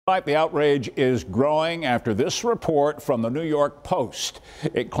The outrage is growing after this report from the New York Post.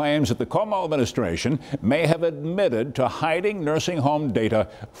 It claims that the Cuomo administration may have admitted to hiding nursing home data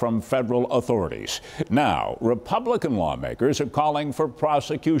from federal authorities. Now, Republican lawmakers are calling for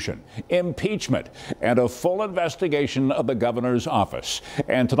prosecution, impeachment, and a full investigation of the governor's office.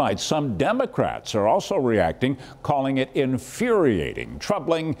 And tonight, some Democrats are also reacting, calling it infuriating,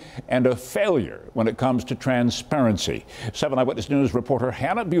 troubling, and a failure when it comes to transparency. 7 Eyewitness News reporter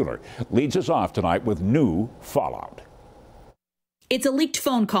Hannah Buehler leads us off tonight with new fallout. It's a leaked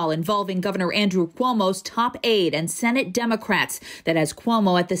phone call involving Governor Andrew Cuomo's top aide and Senate Democrats that has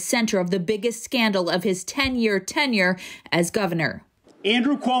Cuomo at the center of the biggest scandal of his 10-year tenure as governor.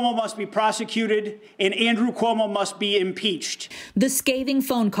 Andrew Cuomo must be prosecuted, and Andrew Cuomo must be impeached. The scathing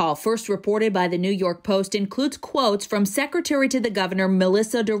phone call, first reported by the New York Post, includes quotes from Secretary to the Governor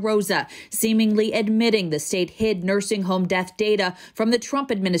Melissa DeRosa, seemingly admitting the state hid nursing home death data from the Trump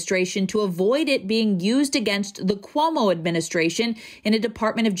administration to avoid it being used against the Cuomo administration in a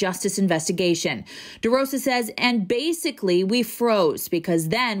Department of Justice investigation. DeRosa says, and basically we froze because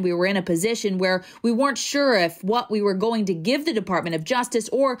then we were in a position where we weren't sure if what we were going to give the Department of Justice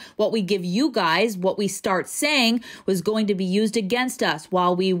or what we give you guys, what we start saying, was going to be used against us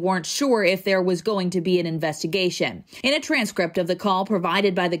while we weren't sure if there was going to be an investigation. In a transcript of the call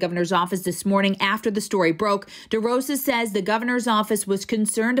provided by the governor's office this morning after the story broke, DeRosa says the governor's office was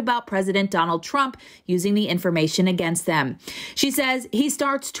concerned about President Donald Trump using the information against them. She says he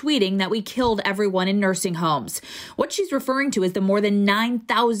starts tweeting that we killed everyone in nursing homes. What she's referring to is the more than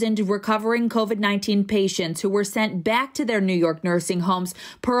 9,000 recovering COVID-19 patients who were sent back to their New York nursing homes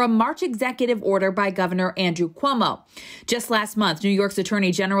per a March executive order by Governor Andrew Cuomo. Just last month, New York's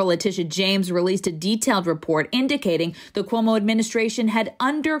Attorney General Letitia James released a detailed report indicating the Cuomo administration had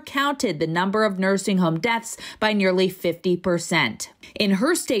undercounted the number of nursing home deaths by nearly 50%. In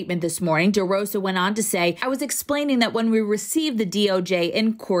her statement this morning, DeRosa went on to say, I was explaining that when we received the DOJ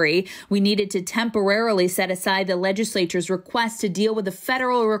inquiry, we needed to temporarily set aside the legislature's request to deal with the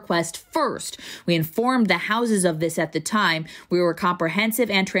federal request first. We informed the houses of this at the time. We were comprehensive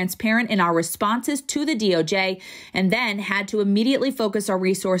and transparent in our responses to the DOJ, and then had to immediately focus our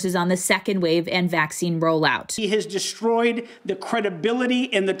resources on the second wave and vaccine rollout. He has destroyed the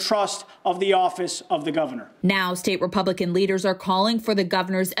credibility and the trust of the office of the governor. Now, state Republican leaders are calling for the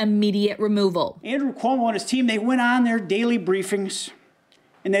governor's immediate removal. Andrew Cuomo and his team, they went on their daily briefings,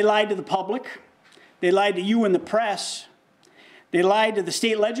 and they lied to the public. They lied to you and the press. They lied to the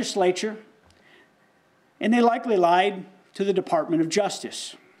state legislature, and they likely lied to the Department of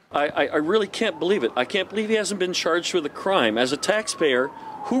Justice. I really can't believe it. I can't believe he hasn't been charged with a crime. As a taxpayer,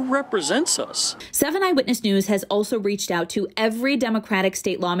 who represents us? 7 Eyewitness News has also reached out to every Democratic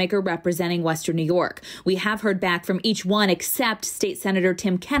state lawmaker representing Western New York. We have heard back from each one except State Senator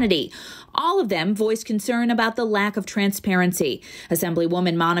Tim Kennedy. All of them voiced concern about the lack of transparency.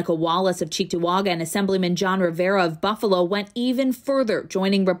 Assemblywoman Monica Wallace of Cheektowaga and Assemblyman John Rivera of Buffalo went even further,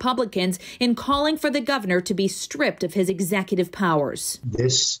 joining Republicans in calling for the governor to be stripped of his executive powers.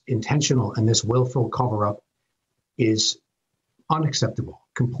 This intentional and this willful cover-up is unacceptable.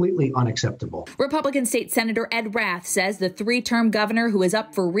 Completely unacceptable. Republican State Senator Ed Rath says the three-term governor who is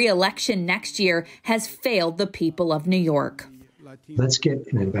up for re-election next year has failed the people of New York. Let's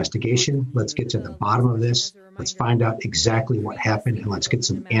get an investigation. Let's get to the bottom of this. Let's find out exactly what happened, and let's get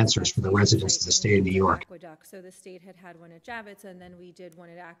some answers for the residents of the state of New York. So the state had one at Javits, and then we did one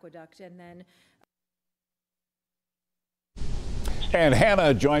at Aqueduct, and then... And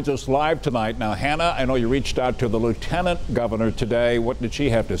Hannah joins us live tonight. Now, Hannah, I know you reached out to the lieutenant governor today. What did she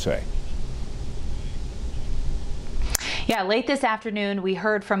have to say? Yeah, late this afternoon, we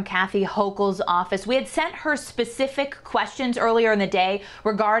heard from Kathy Hochul's office. We had sent her specific questions earlier in the day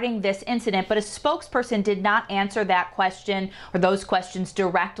regarding this incident, but a spokesperson did not answer that question or those questions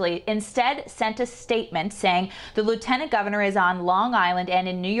directly. Instead, sent a statement saying the lieutenant governor is on Long Island and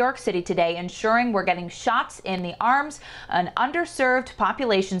in New York City today, ensuring we're getting shots in the arms, an underserved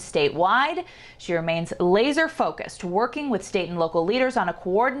population statewide. She remains laser focused, working with state and local leaders on a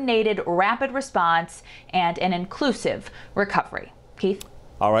coordinated, rapid response and an inclusive recovery. Keith?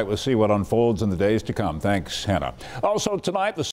 All right, we'll see what unfolds in the days to come. Thanks, Hannah. Also tonight, the